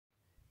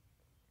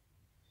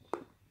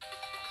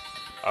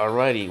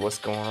Alrighty, what's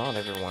going on,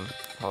 everyone?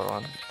 Hold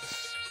on.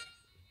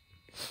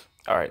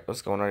 Alright,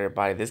 what's going on,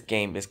 everybody? This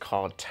game is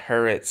called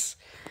Turrets.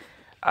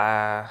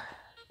 Uh,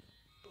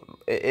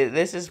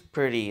 this is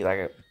pretty like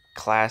a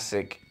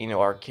classic,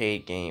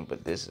 arcade game,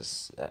 but this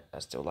is I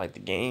still like the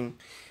game.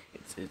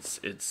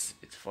 It's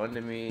fun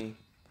to me.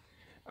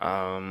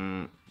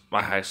 My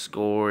high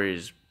score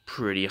is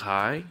pretty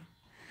high,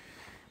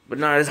 but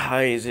not as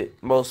high as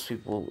it most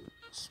people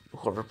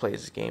whoever plays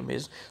this game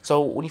is.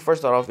 So when you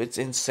first start off, it's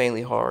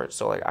insanely hard.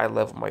 So like I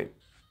level my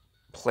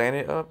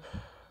planet up.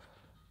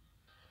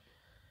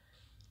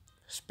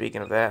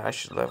 Speaking of that, I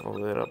should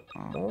level it up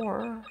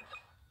more.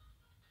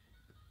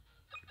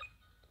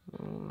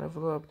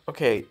 Level up.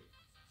 Okay,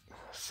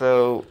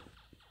 so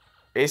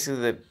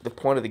basically the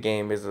point of the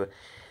game is to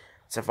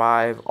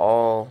survive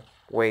all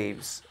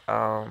waves.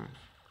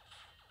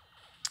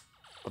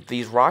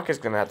 These rockets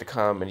gonna have to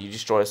come, and you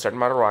destroy a certain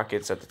amount of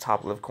rockets. At the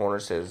top left corner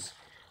says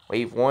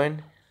wave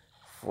 1,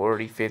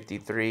 40,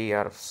 53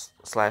 out of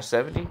slash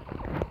 70.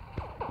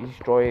 You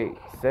destroy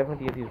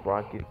 70 of these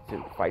rockets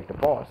to fight the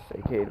boss,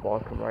 aka the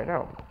boss coming right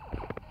now.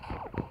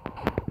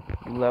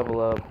 You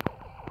level up.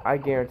 I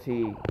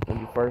guarantee when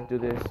you first do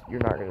this, you're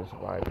not gonna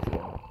survive this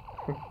long.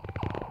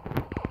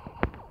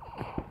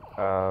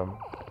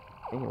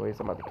 Anyways,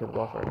 I'm about to kill the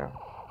boss right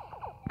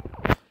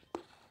now.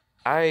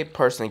 I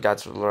personally got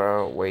to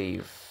around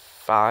wave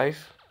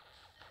 5.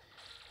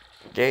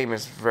 Game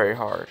is very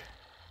hard.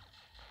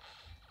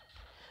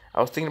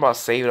 I was thinking about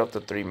saving up to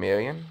 3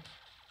 million.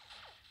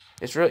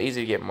 It's real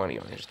easy to get money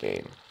on this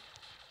game.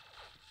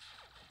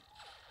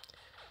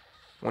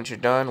 Once you're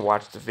done,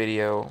 watch the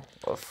video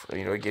of,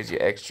 it gives you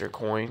extra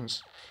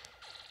coins.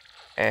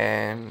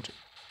 And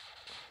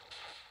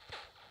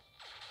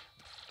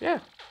yeah.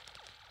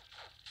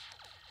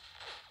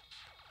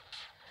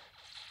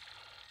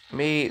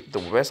 Me, the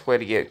best way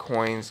to get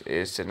coins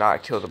is to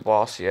not kill the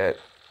boss yet.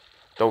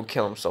 Don't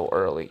kill him so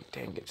early.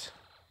 Dang it.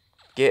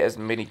 Get as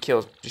many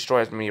kills, destroy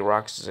as many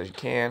rockets as you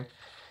can.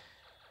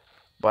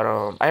 But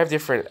I have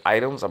different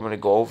items. I'm gonna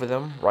go over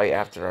them right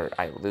after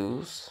I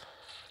lose.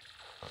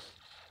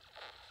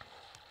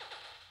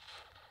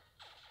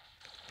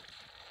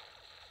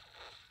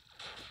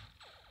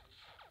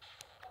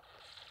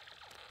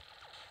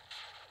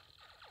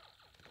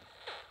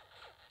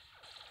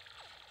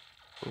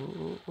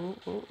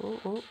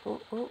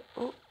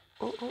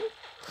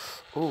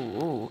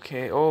 Ooh,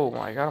 okay. Oh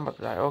my god, I'm about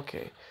to die.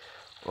 Okay.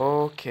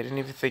 Okay, didn't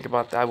even think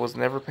about that. I was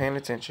never paying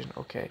attention.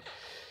 Okay.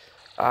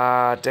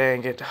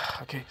 Dang it.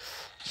 Okay.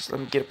 Just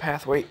let me get a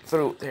pathway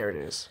through. There it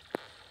is.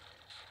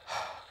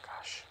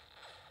 Gosh.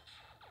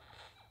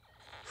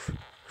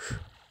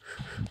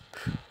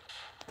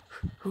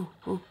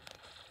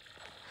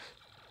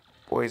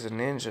 Boy's a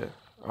ninja.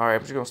 Alright,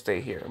 I'm just gonna stay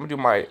here. I'm gonna do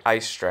my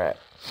ice strat.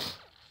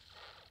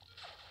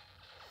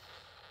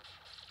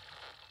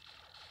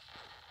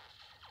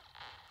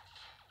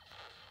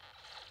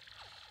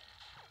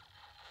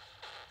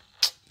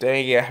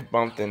 Dang it, I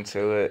bumped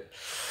into it.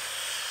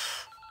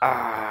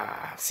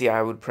 See,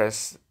 I would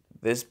press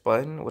this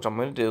button, which I'm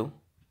gonna do.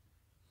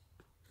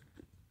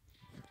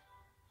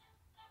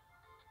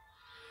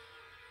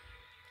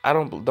 I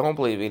don't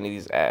believe any of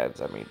these ads.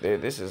 I mean,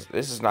 this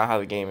is not how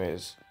the game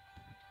is.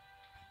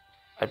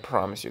 I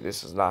promise you,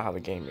 this is not how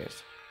the game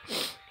is.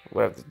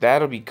 Well,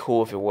 that'll be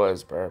cool if it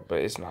was, bro,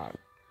 but it's not.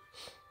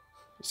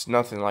 It's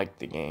nothing like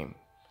the game.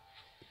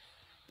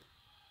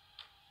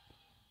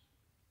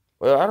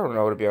 Well, I don't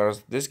know, to be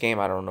honest. This game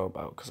I don't know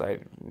about because I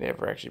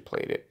never actually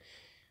played it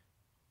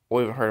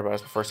or even heard about it.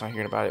 It's the first time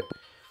hearing about it.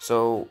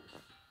 So,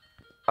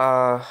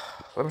 let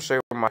me show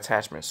you my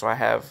attachments. So I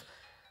have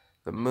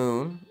the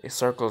moon. It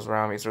circles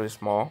around me. It's really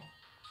small.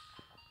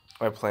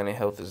 My planet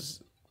health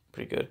is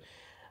pretty good.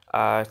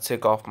 I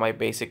took off my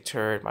basic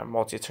turret, my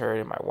multi-turret,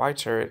 and my wide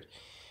turret.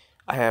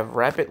 I have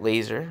rapid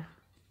laser.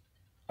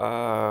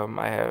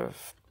 I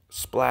have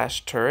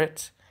splash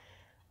turret.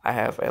 I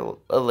have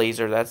a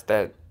laser. That's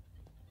that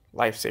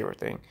lifesaver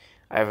thing.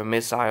 I have a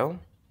missile,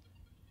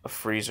 a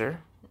freezer.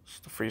 It's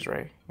the freeze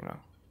ray. I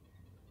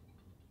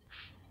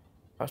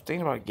was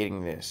thinking about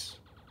getting this.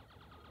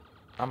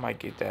 I might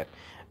get that.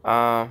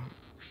 I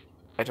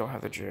don't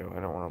have the drill.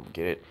 I don't want to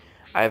get it.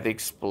 I have the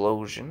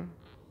explosion.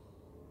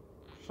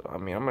 So, I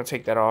mean, I'm going to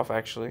take that off,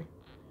 actually.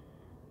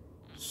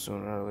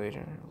 Sooner or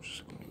later. I'm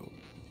just going to go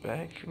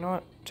back. You know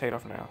what? Take it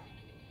off now.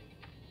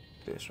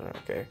 This, right?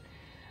 Okay.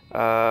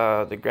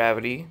 The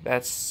gravity.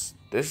 This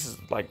is,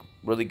 like,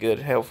 really good,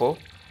 helpful.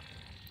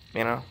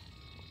 What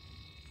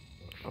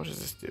does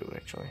this do,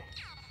 actually?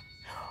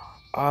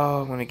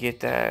 Oh, I'm going to get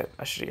that.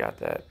 I should have got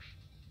that.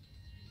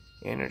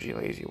 Energy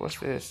lazy. What's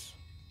this?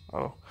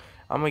 Oh,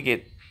 I'm going to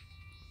get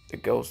the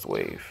ghost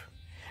wave.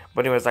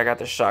 But anyways, I got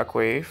the shock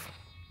wave.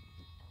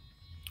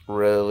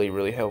 Really,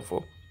 really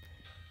helpful.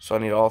 So I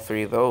need all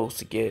 3 of those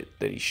to get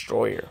the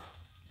destroyer.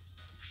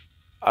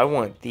 I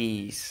want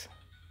these.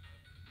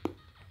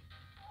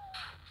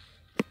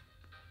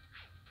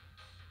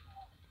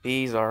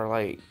 These are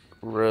like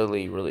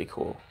really, really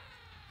cool.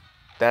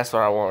 That's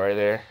what I want right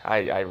there.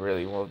 I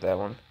really love that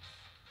one.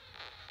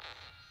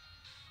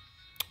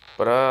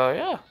 But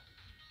yeah.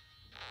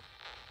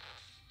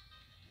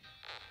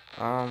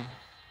 Um.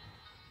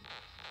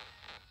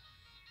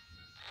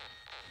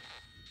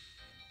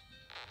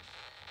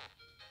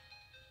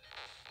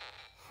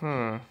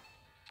 Hmm.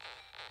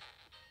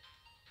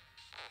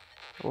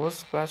 What was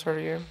the splash art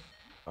again?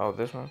 Oh,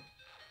 this one.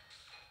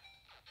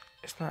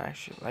 It's not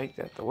actually like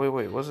that though.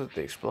 Wait. Was it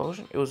the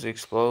explosion? It was the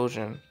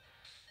explosion.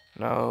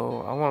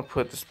 No, I want to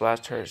put the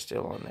splash turret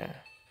still on there.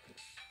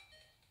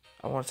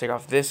 I want to take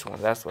off this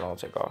one. That's what I want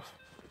to take off.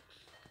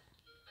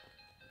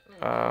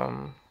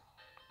 Um.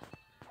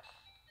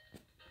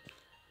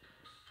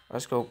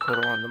 Let's go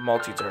put on the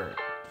multi-turret.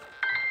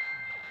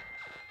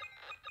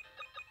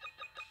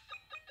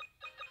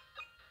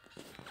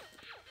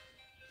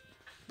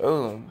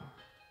 Boom.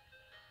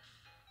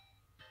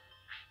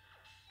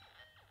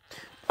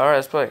 Alright,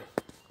 let's play.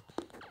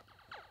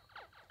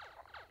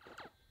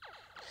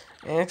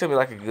 And it's gonna be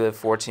like a good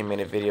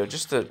 14-minute video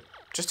just to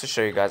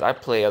show you guys. I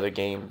play other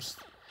games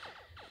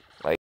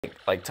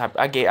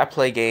I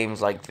play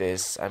games like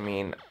this. I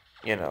mean,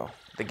 you know,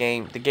 the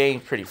game's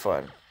pretty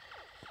fun.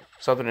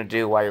 Something to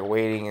do while you're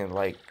waiting, and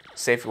like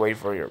say if you're waiting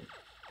for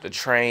the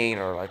train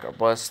or like a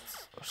bus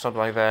or something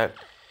like that.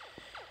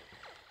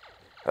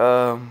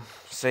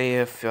 Say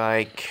if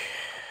like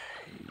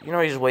you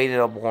just waited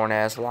a boring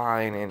ass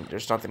line and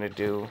there's nothing to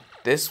do.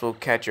 This will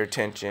catch your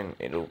attention.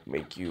 It'll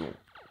make you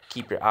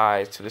keep your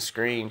eyes to the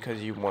screen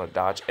because you want to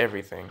dodge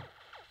everything.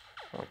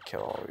 I want to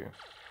kill all of you.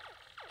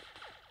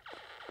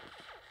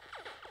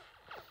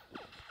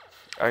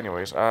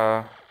 Anyways,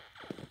 I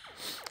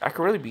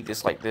could really beat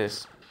this like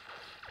this.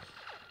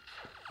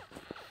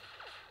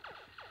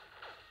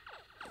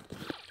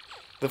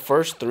 The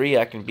first 3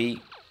 I can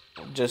beat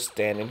just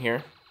standing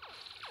here.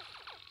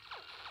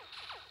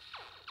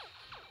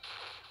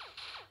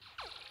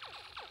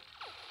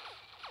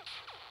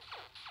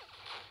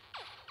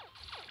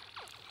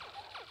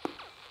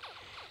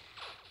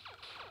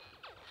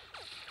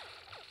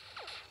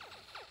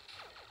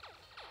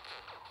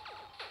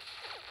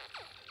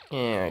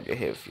 Yeah, I get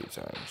hit a few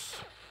times.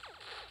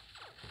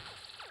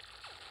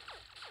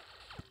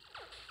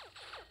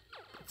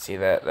 See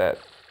that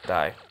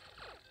die.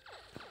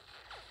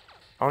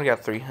 I only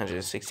got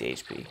 360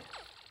 HP.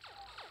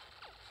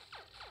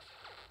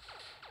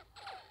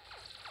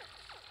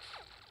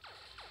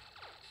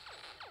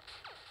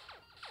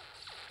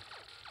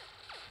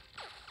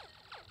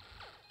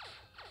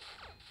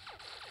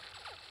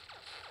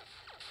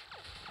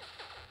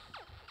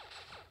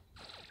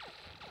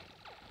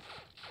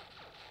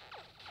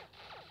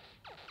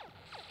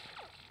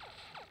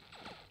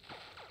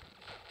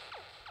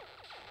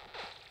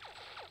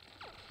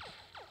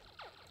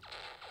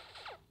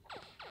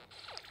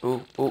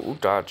 Ooh,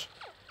 dodge.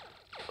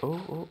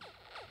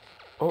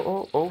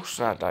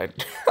 Snot died.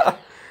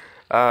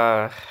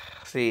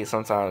 See,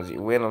 sometimes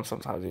you win them,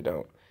 sometimes you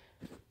don't.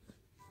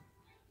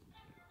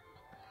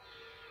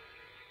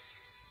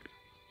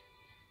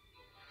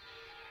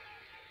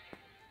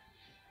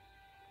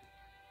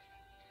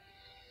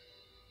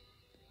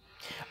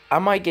 I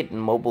might get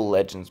Mobile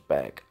Legends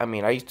back. I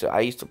mean, I used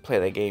to play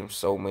that game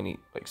so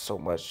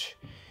much.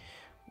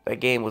 That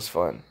game was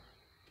fun.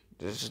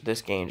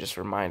 This game just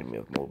reminded me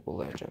of Mobile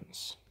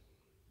Legends.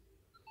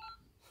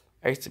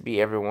 I used to be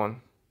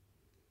everyone.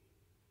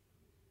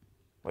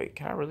 Wait,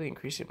 can I really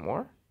increase it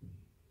more?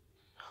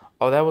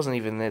 Oh, that wasn't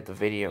even the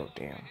video.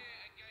 Damn.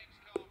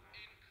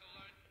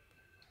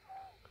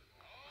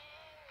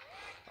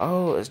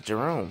 Oh, it's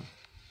Jerome.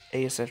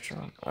 ASF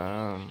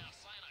Jerome.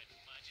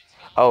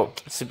 Oh,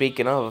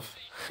 speaking of,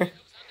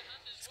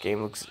 this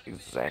game looks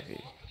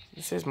exactly.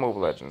 It says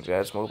Mobile Legends. Yeah,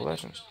 it's Mobile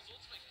Legends.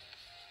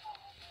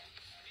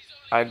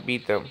 I'd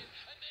beat them.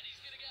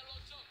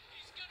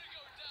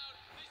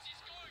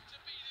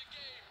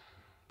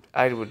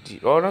 I would.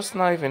 Oh, that's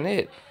not even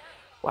it.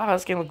 Wow,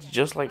 this game looks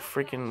just like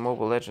freaking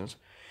Mobile Legends.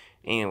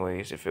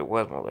 Anyways, if it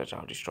was Mobile Legends,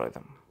 I'll destroy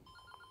them.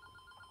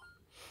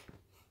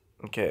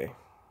 Okay.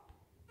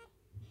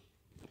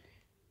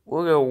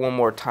 We'll go one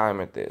more time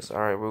at this.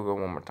 Alright, we'll go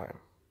one more time.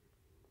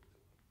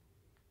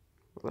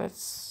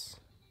 Let's...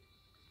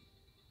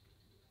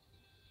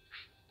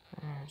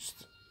 Yeah,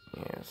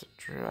 it's a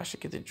drill. I should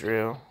get the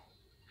drill.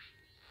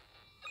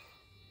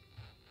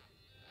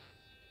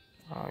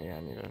 Oh, yeah,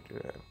 I need to do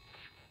that.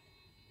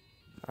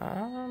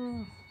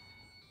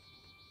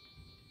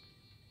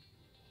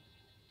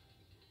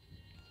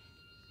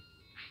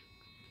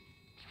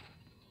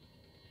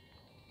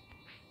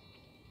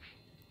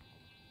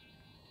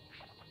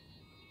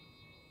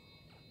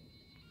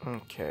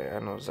 Okay, I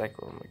know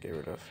exactly what I'm gonna get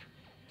rid of.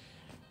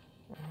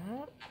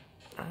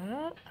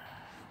 Alright,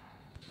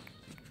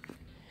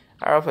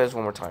 I'll play this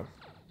one more time.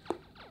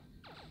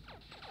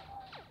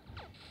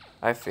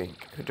 I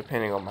think,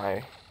 depending on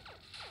my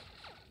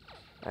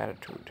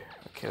attitude.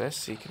 Okay, let's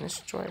see. Can this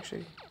destroy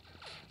actually?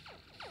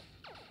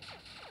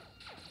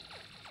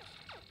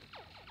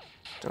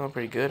 Doing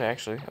pretty good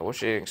actually. I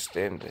wish it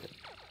extended.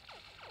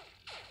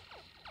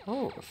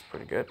 Oh, that's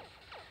pretty good.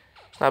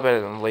 It's not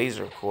better than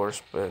laser, of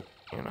course, but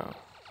you know.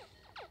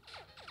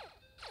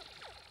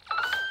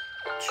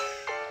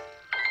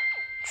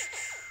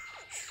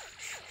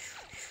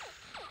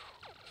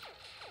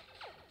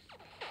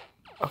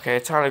 Okay,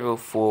 it's time to go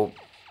full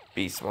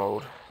beast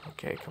mode.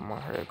 Okay, come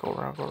on, hurry up. Go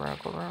around, go around,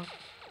 go around.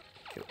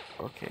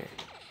 Okay.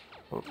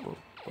 Oh, oh,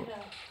 oh.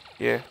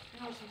 Yeah.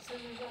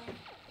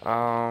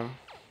 Um.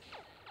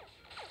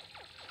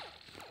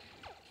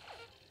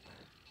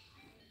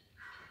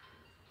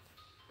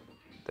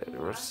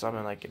 There was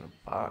something like in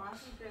a box.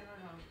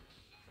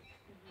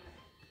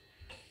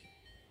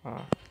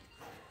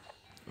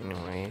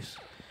 Anyways.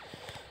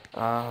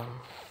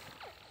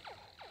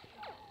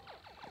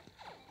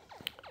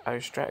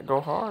 Ice track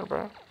go hard,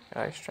 bro.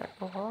 Ice track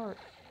go hard.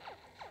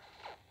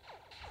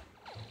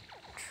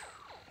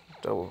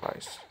 Double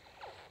ice.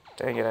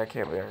 Dang it, I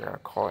can't believe I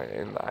got caught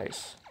in the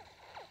ice.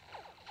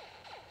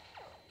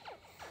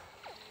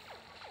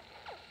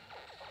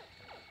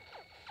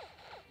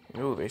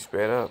 Ooh, they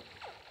sped up.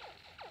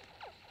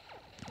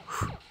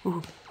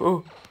 Ooh,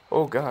 ooh,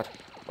 oh god.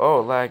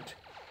 Oh, lagged.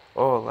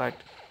 Oh,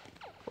 lagged.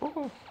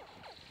 Ooh.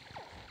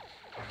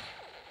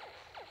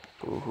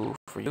 Boo-hoo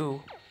for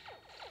you.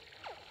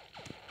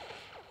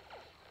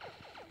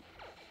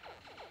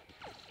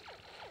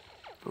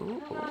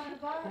 Ooh.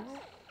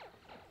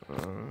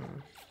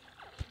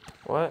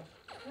 What?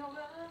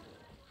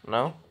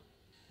 No?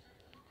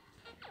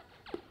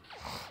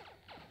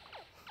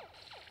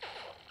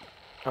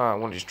 Oh, I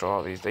want to destroy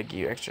all these. They give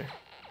you extra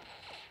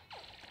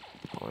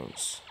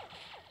points.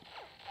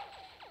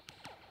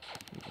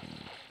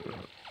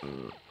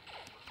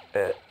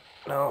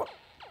 No.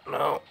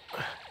 No.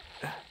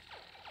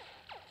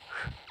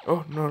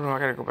 Oh, no, no, I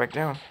gotta go back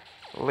down.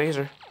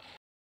 Laser.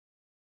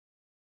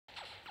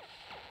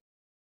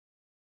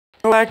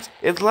 It lagged.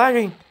 It's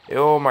lagging.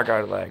 Oh my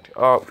god, it lagged.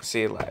 Oh,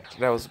 see, it lagged.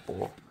 That was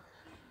bull.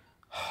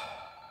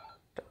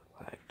 That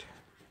lagged.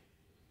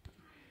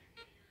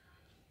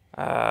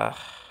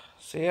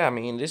 So yeah, I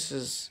mean, this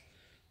is...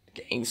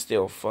 The game's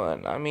still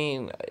fun. I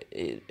mean,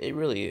 it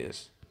really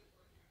is.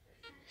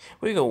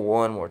 We go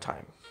one more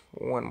time.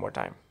 One more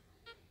time.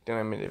 Then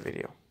I'm in the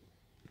video.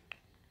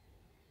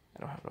 I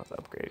don't have enough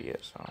upgrade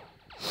yet, so...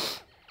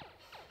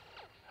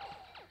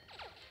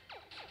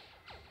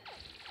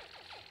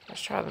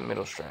 Let's try the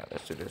middle strat.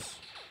 Let's do this.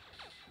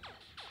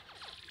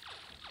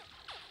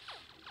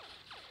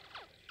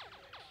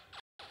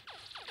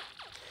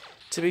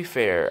 To be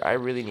fair, I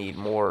really need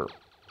more...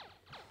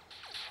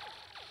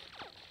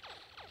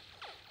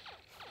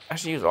 I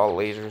should use all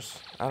lasers.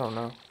 I don't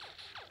know.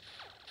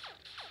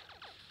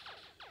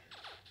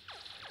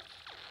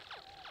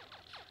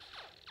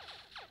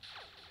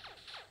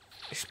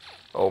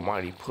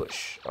 Almighty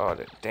push. Oh,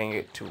 dang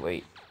it, too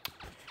late.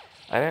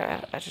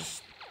 I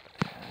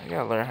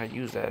gotta learn how to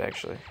use that,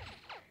 actually.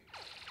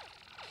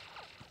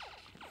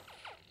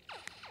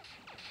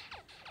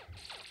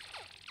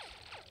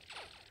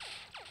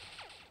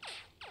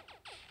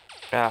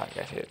 Ah, I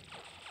got hit.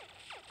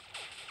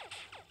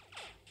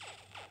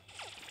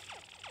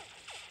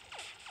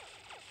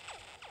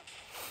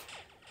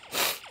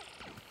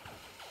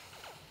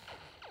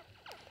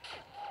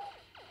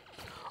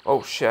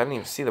 Oh shit, I didn't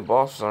even see the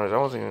boss for some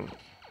reason.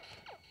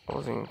 I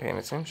wasn't even paying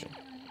attention.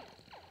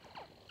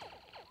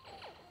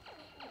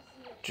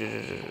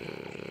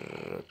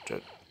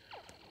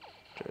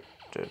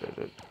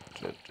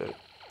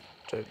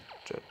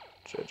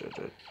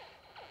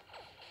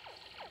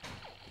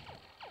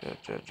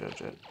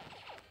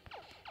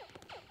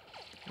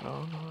 No,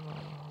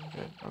 I'm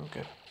good, I'm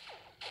good.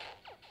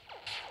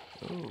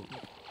 Ooh,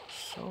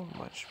 so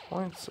much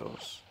points,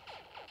 those.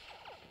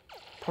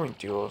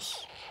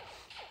 Pointios.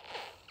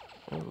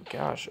 Oh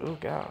gosh, oh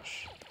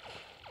gosh.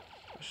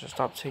 I should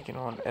stop taking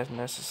on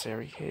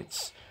unnecessary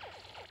hits.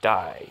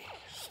 Die,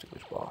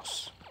 stupid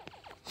boss.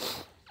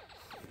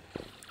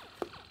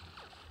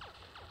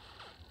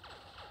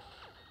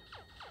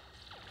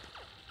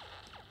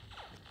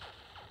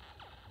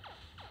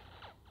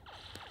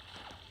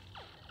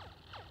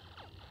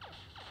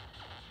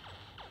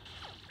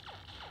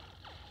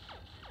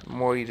 The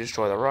more you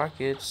destroy the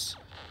rockets,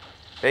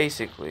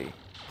 basically,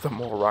 the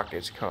more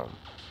rockets come.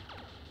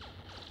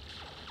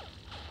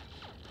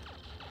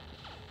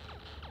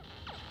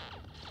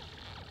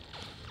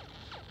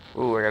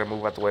 Ooh, I gotta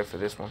move out the way for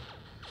this one.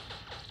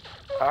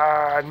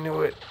 Ah, I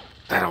knew it.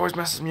 That always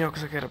messes me up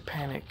because I gotta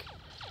panic.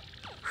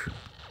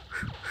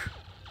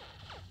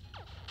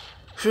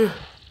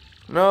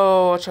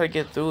 No, I'll try to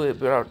get through it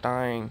without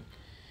dying.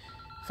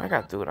 If I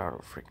got through it, I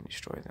would freaking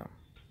destroy them.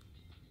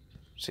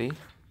 See?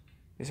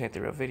 This ain't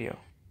the real video.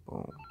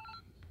 Boom.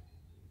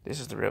 This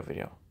is the real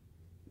video.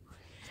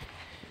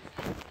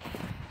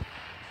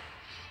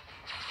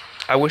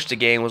 I wish the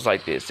game was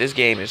like this. This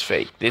game is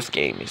fake. This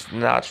game is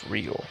not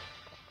real.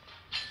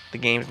 The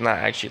game's not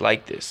actually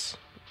like this.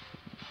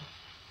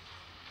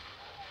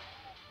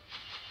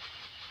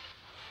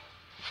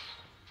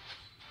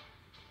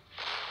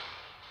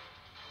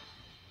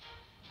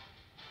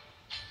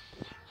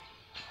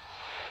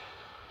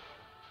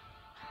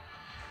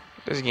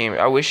 This game,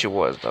 I wish it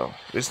was, though.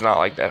 It's not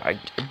like that. I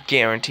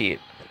guarantee it.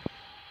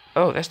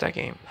 Oh, that's that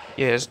game.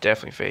 Yeah, it's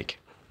definitely fake.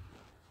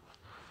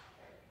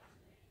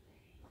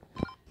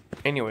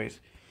 Anyways.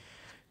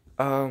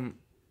 Um.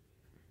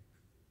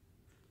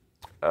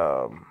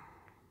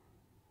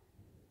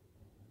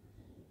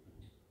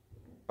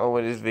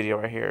 with this video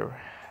right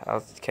here.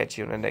 I'll catch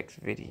you in the next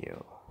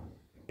video.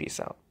 Peace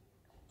out.